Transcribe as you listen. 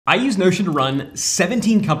I use Notion to run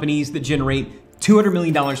 17 companies that generate $200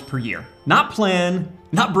 million per year. Not plan,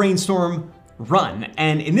 not brainstorm, run.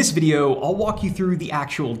 And in this video, I'll walk you through the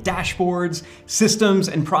actual dashboards, systems,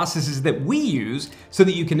 and processes that we use so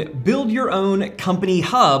that you can build your own company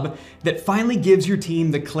hub that finally gives your team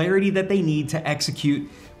the clarity that they need to execute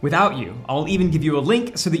without you. I'll even give you a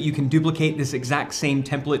link so that you can duplicate this exact same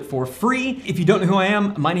template for free. If you don't know who I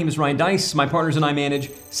am, my name is Ryan Deiss. My partners and I manage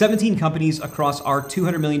 17 companies across our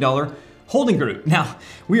 $200 million holding group. Now,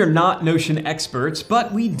 we are not Notion experts,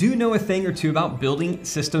 but we do know a thing or two about building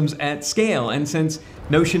systems at scale. And since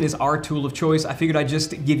Notion is our tool of choice, I figured I'd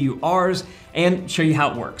just give you ours and show you how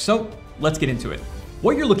it works. So let's get into it.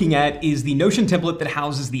 What you're looking at is the Notion template that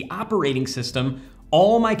houses the operating system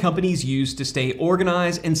all my companies use to stay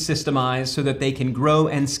organized and systemized so that they can grow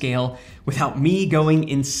and scale without me going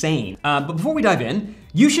insane. But before we dive in,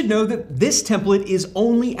 you should know that this template is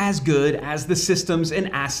only as good as the systems and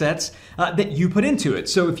assets that you put into it.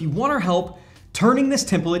 So if you want our help turning this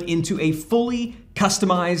template into a fully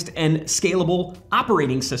customized and scalable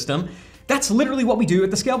operating system, that's literally what we do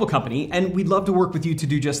at The Scalable Company, and we'd love to work with you to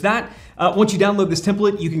do just that. Once you download this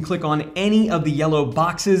template, you can click on any of the yellow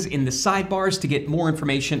boxes in the sidebars to get more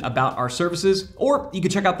information about our services, or you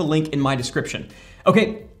can check out the link in my description.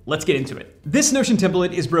 Okay, let's get into it. This Notion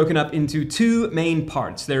template is broken up into two main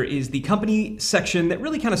parts. There is the company section that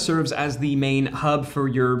really kind of serves as the main hub for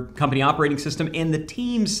your company operating system, and the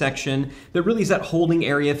teams section that really is that holding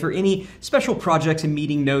area for any special projects and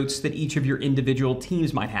meeting notes that each of your individual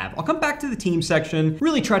teams might have. I'll come back to the team section,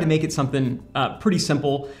 really try to make it something pretty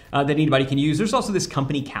simple that anybody can use. There's also this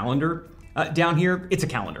company calendar. Down here, it's a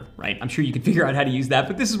calendar, right? I'm sure you can figure out how to use that,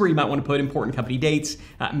 but this is where you might want to put important company dates,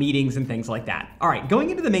 meetings, and things like that. All right,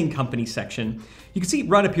 going into the main company section, you can see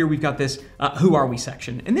right up here, we've got this Who Are We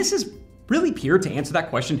section. And this is really pure to answer that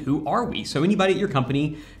question, who are we? So anybody at your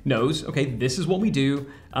company knows, okay, this is what we do.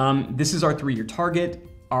 This is our 3-year target,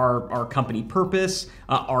 our company purpose,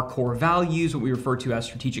 our core values, what we refer to as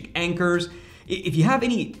strategic anchors. If you have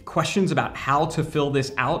any questions about how to fill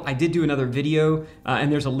this out, I did do another video and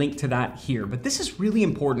there's a link to that here. But this is really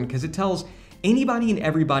important because it tells anybody and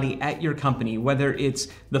everybody at your company, whether it's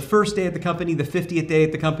the first day at the company, the 50th day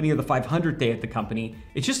at the company, or the 500th day at the company,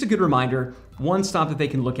 it's just a good reminder, one stop that they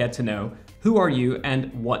can look at to know who are you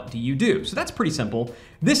and what do you do. So that's pretty simple.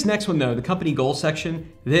 This next one though, the company goal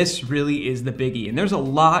section, this really is the biggie. And there's a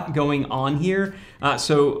lot going on here.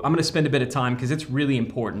 So I'm gonna spend a bit of time because it's really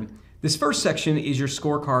important. This first section is your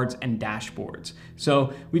scorecards and dashboards.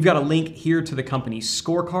 So we've got a link here to the company's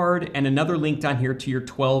scorecard and another link down here to your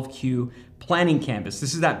 12Q planning canvas.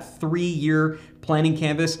 This is that 3-year planning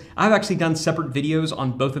canvas. I've actually done separate videos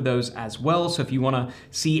on both of those as well. So if you wanna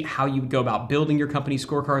see how you would go about building your company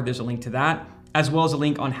scorecard, there's a link to that, as well as a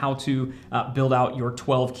link on how to build out your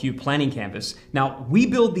 12Q planning canvas. Now, we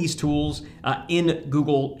build these tools in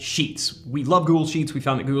Google Sheets. We love Google Sheets. We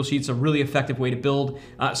found that Google Sheets is a really effective way to build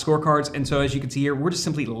scorecards. And so as you can see here, we're just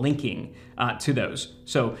simply linking to those.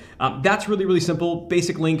 So that's really, really simple.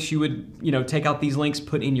 Basic links, you would take out these links,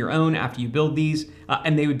 put in your own after you build these,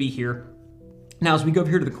 and they would be here. Now, as we go over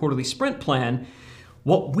here to the quarterly sprint plan,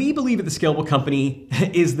 what we believe at The Scalable Company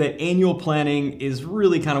is that annual planning is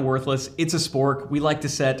really kind of worthless. It's a spork. We like to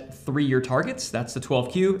set 3-year targets, that's the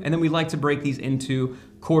 12Q, and then we like to break these into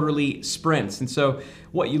quarterly sprints. And so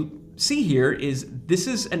what you see here is this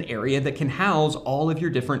is an area that can house all of your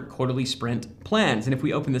different quarterly sprint plans. And if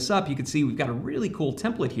we open this up, you can see we've got a really cool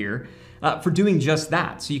template here for doing just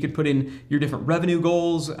that. So you could put in your different revenue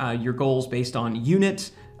goals, your goals based on unit,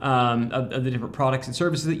 of the different products and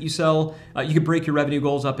services that you sell. You could break your revenue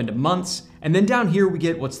goals up into months. And then down here we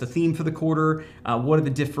get what's the theme for the quarter, what are the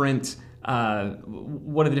different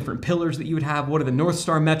pillars that you would have, what are the North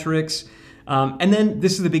Star metrics, and then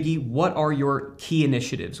this is the biggie, what are your key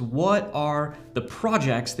initiatives? What are the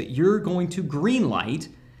projects that you're going to greenlight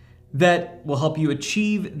that will help you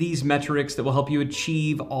achieve these metrics, that will help you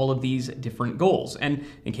achieve all of these different goals? And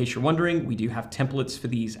in case you're wondering, we do have templates for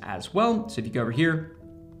these as well. So if you go over here,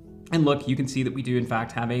 and look, you can see that we do in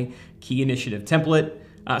fact have a key initiative template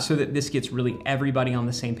so that this gets really everybody on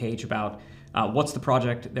the same page about what's the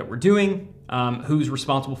project that we're doing, who's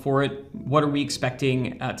responsible for it, what are we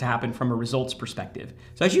expecting to happen from a results perspective.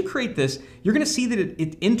 So as you create this, you're gonna see that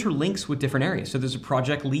it interlinks with different areas. So there's a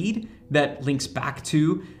project lead that links back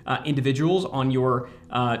to individuals on your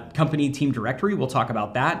company team directory. We'll talk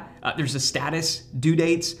about that. There's a status, due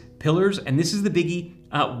dates, pillars, and this is the biggie,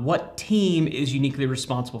 what team is uniquely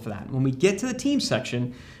responsible for that. When we get to the team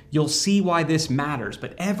section, you'll see why this matters,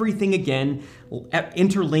 but everything again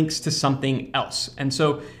interlinks to something else. And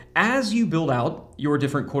so as you build out your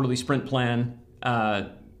different quarterly sprint plan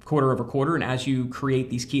quarter over quarter. And as you create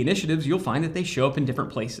these key initiatives, you'll find that they show up in different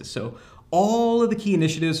places. So all of the key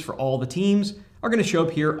initiatives for all the teams are going to show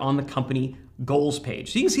up here on the company goals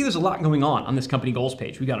page. So you can see there's a lot going on this company goals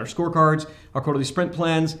page. We got our scorecards, our quarterly sprint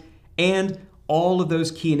plans, and all of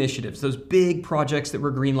those key initiatives, those big projects that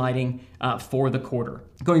we're greenlighting for the quarter.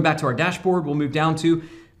 Going back to our dashboard, we'll move down to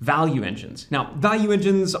value engines. Now, value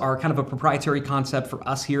engines are kind of a proprietary concept for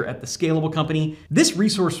us here at the Scalable Company. This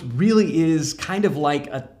resource really is kind of like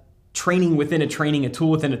a training within a training, a tool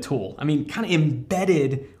within a tool. I mean, kind of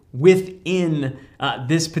embedded within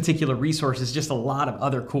this particular resource is just a lot of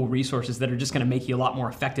other cool resources that are just going to make you a lot more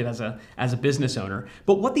effective as a business owner.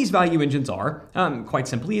 But what these value engines are, quite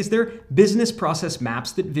simply, is they're business process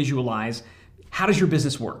maps that visualize how does your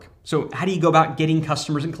business work? So how do you go about getting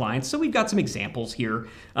customers and clients? So we've got some examples here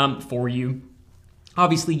for you.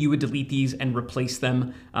 Obviously, you would delete these and replace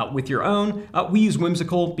them with your own. We use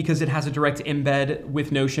Whimsical because it has a direct embed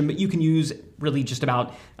with Notion, but you can use really just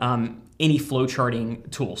about any flowcharting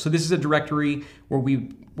tool. So this is a directory where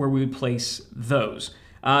we would place those.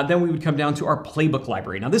 Then we would come down to our playbook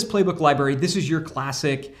library. Now this playbook library, this is your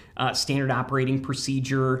classic standard operating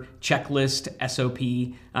procedure, checklist, SOP.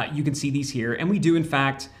 You can see these here. And we do in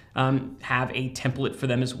fact have a template for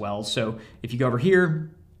them as well. So if you go over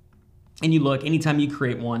here, and you look, anytime you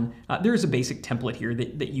create one, there's a basic template here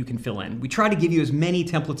that you can fill in. We try to give you as many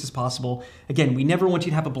templates as possible. Again, we never want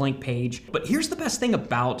you to have a blank page, but here's the best thing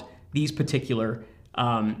about this particular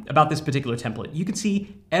template. You can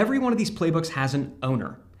see every one of these playbooks has an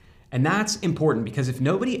owner. And that's important because if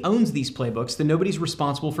nobody owns these playbooks, then nobody's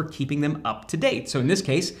responsible for keeping them up to date. So in this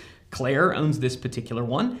case, Claire owns this particular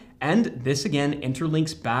one, and this again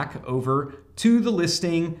interlinks back over to the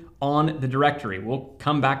listing on the directory. We'll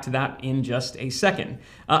come back to that in just a second.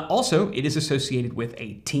 Also, it is associated with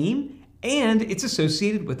a team, and it's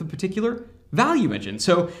associated with a particular value engine.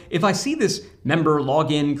 So if I see this member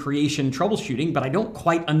login creation troubleshooting, but I don't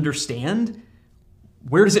quite understand,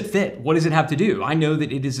 where does it fit? What does it have to do? I know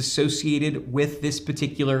that it is associated with this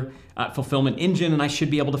particular fulfillment engine, and I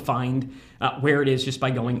should be able to find where it is just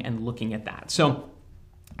by going and looking at that. So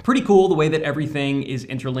pretty cool the way that everything is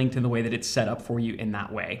interlinked and the way that it's set up for you in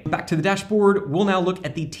that way. Back to the dashboard, we'll now look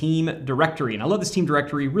at the team directory. And I love this team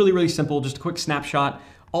directory, really, really simple, just a quick snapshot,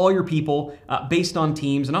 all your people based on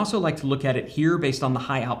teams. And I also like to look at it here based on the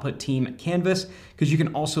high output team canvas, because you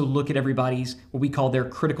can also look at everybody's, what we call their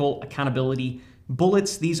critical accountability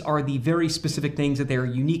bullets. These are the very specific things that they are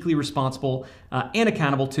uniquely responsible and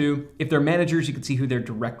accountable to. If they're managers, you can see who their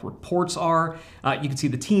direct reports are. You can see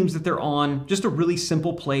the teams that they're on. Just a really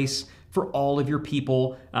simple place for all of your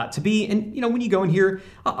people to be. And when you go in here,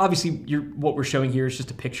 obviously what we're showing here is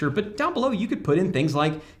just a picture, but down below you could put in things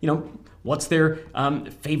like, what's their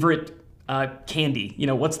favorite candy,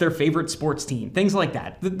 what's their favorite sports team, things like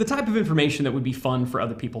that. The type of information that would be fun for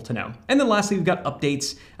other people to know. And then lastly, we've got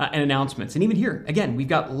updates and announcements. And even here, again, we've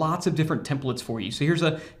got lots of different templates for you. So here's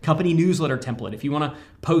a company newsletter template if you want to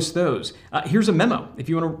post those. Here's a memo if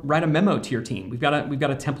you want to write a memo to your team. We've got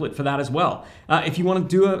a template for that as well. If you want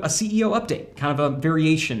to do a CEO update, kind of a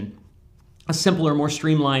variation, a simpler, more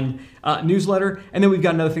streamlined newsletter. And then we've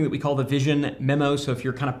got another thing that we call the vision memo. So if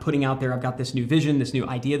you're kind of putting out there, I've got this new vision, this new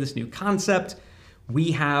idea, this new concept,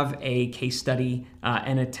 we have a case study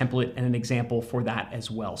and a template and an example for that as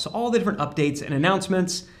well. So all the different updates and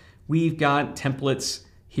announcements, we've got templates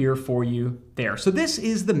here for you there. So this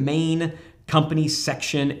is the main company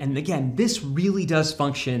section. And again, this really does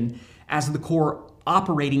function as the core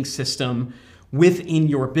operating system within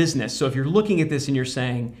your business. So if you're looking at this and you're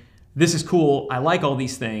saying, this is cool, I like all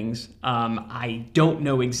these things, I don't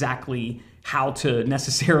know exactly how to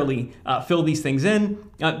necessarily fill these things in,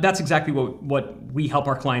 that's exactly what we help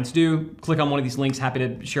our clients do. Click on one of these links, happy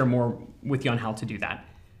to share more with you on how to do that.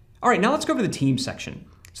 All right, now let's go over the team section.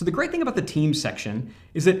 So the great thing about the team section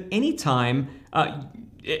is that anytime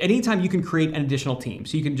you can create an additional team.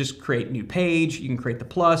 So you can just create a new page, you can create the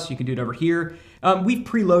plus, you can do it over here. We've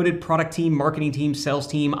preloaded product team, marketing team, sales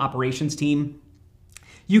team, operations team.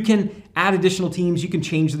 You can add additional teams. You can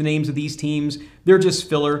change the names of these teams. They're just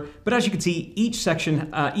filler. But as you can see, each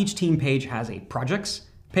section, each team page has a projects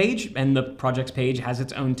page, and the projects page has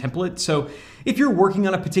its own template. So if you're working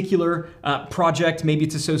on a particular project, maybe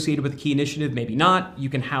it's associated with a key initiative, maybe not, you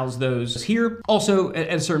can house those here. Also,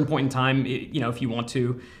 at a certain point in time, if you want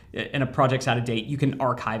to, and a project's out of date, you can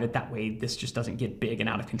archive it. That way, this just doesn't get big and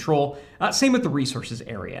out of control. Same with the resources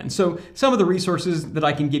area. And so some of the resources that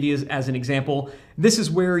I can give you as an example, this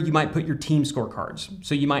is where you might put your team scorecards.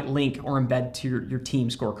 So you might link or embed to your team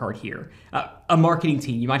scorecard here. A marketing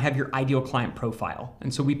team, you might have your ideal client profile.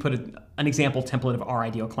 And so we put an example template of our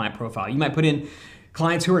ideal client profile. You might put in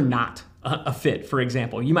clients who are not a fit, for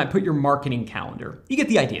example. You might put your marketing calendar. You get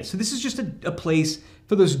the idea. So this is just a place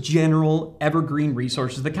for those general evergreen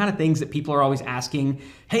resources, the kind of things that people are always asking,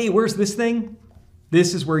 hey, where's this thing?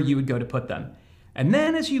 This is where you would go to put them. And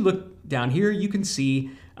then as you look down here, you can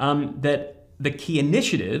see that the key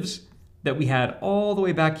initiatives that we had all the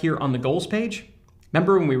way back here on the goals page.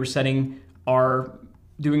 Remember when we were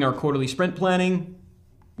doing our quarterly sprint planning,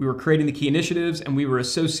 we were creating the key initiatives and we were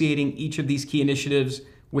associating each of these key initiatives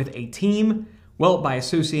with a team. Well, by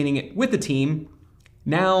associating it with a team,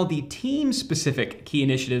 now the team-specific key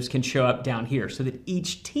initiatives can show up down here so that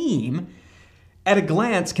each team at a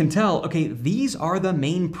glance can tell, okay, these are the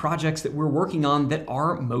main projects that we're working on that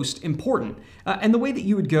are most important. And the way that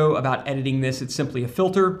you would go about editing this, it's simply a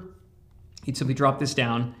filter. You'd simply drop this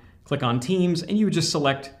down, click on Teams, and you would just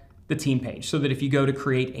select the team page so that if you go to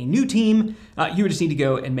create a new team, you would just need to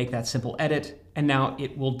go and make that simple edit, and now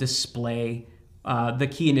it will display the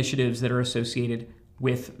key initiatives that are associated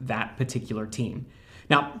with that particular team.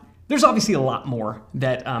 Now, there's obviously a lot more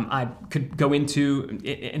that I could go into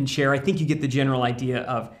and share. I think you get the general idea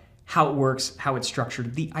of how it works, how it's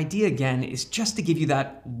structured. The idea, again, is just to give you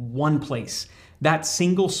that one place, that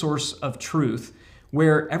single source of truth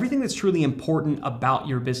where everything that's truly important about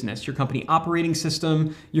your business, your company operating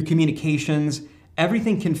system, your communications,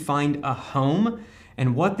 everything can find a home.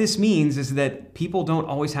 And what this means is that people don't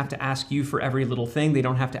always have to ask you for every little thing. They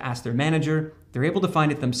don't have to ask their manager. They're able to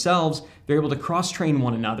find it themselves. They're able to cross-train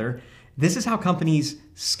one another. This is how companies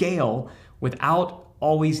scale without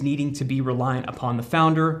always needing to be reliant upon the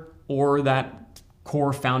founder or that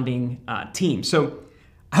core founding team. So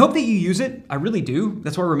I hope that you use it. I really do.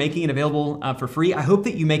 That's why we're making it available for free. I hope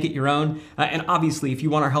that you make it your own. And obviously, if you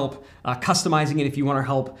want our help customizing it, if you want our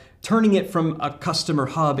help turning it from a customer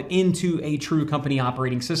hub into a true company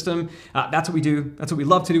operating system, that's what we do. That's what we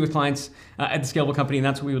love to do with clients at the Scalable Company, and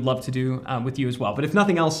that's what we would love to do with you as well. But if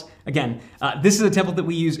nothing else, again, this is a template that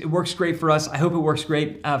we use. It works great for us. I hope it works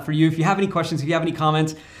great for you. If you have any questions, if you have any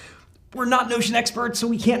comments, we're not Notion experts, so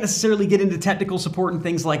we can't necessarily get into technical support and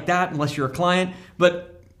things like that unless you're a client, but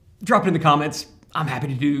drop it in the comments. I'm happy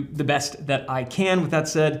to do the best that I can. With that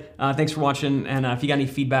said, thanks for watching. And if you got any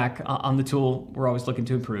feedback on the tool, we're always looking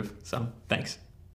to improve. So thanks.